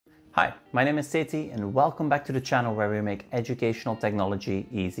Hi, my name is Seti and welcome back to the channel where we make educational technology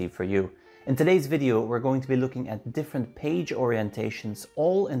easy for you. In today's video, we're going to be looking at different page orientations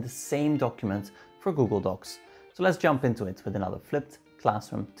all in the same document for Google Docs. So let's jump into it with another flipped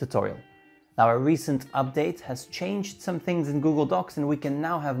classroom tutorial. Now, a recent update has changed some things in Google Docs and we can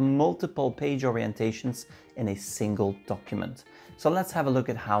now have multiple page orientations in a single document. So let's have a look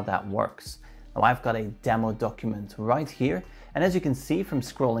at how that works. Now, I've got a demo document right here, and as you can see from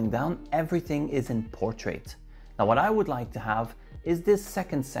scrolling down, everything is in portrait. Now, what I would like to have is this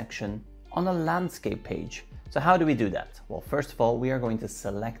second section on a landscape page. So how do we do that? Well, first of all, we are going to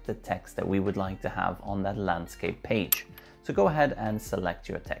select the text that we would like to have on that landscape page. So go ahead and select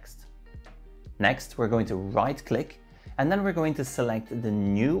your text. Next, we're going to right click, and then we're going to select the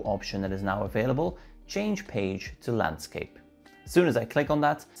new option that is now available, change page to landscape. As soon as I click on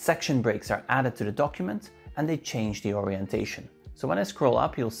that, section breaks are added to the document and they change the orientation. So when I scroll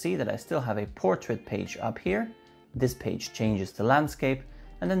up, you'll see that I still have a portrait page up here. This page changes to landscape,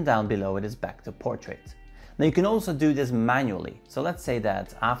 and then down below it is back to portrait. Now you can also do this manually. So let's say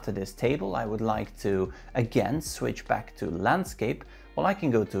that after this table, I would like to again switch back to landscape. Well, I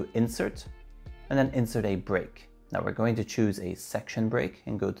can go to Insert and then insert a break. Now we're going to choose a section break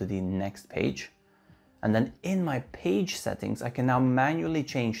and go to the next page. And then in my page settings, I can now manually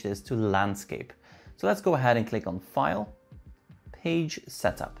change this to landscape. So let's go ahead and click on File, Page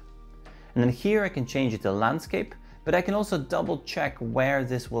Setup. And then here I can change it to landscape, but I can also double check where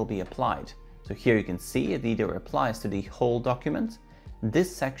this will be applied. So here you can see it either applies to the whole document,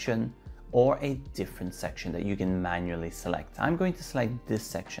 this section, or a different section that you can manually select. I'm going to select this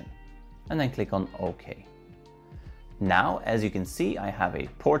section and then click on OK. Now, as you can see, I have a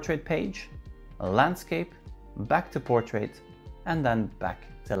portrait page, a landscape, back to portrait, and then back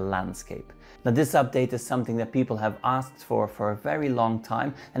to landscape. Now, this update is something that people have asked for a very long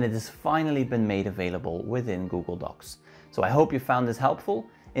time, and it has finally been made available within Google Docs. So I hope you found this helpful.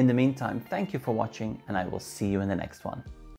 In the meantime, thank you for watching, and I will see you in the next one.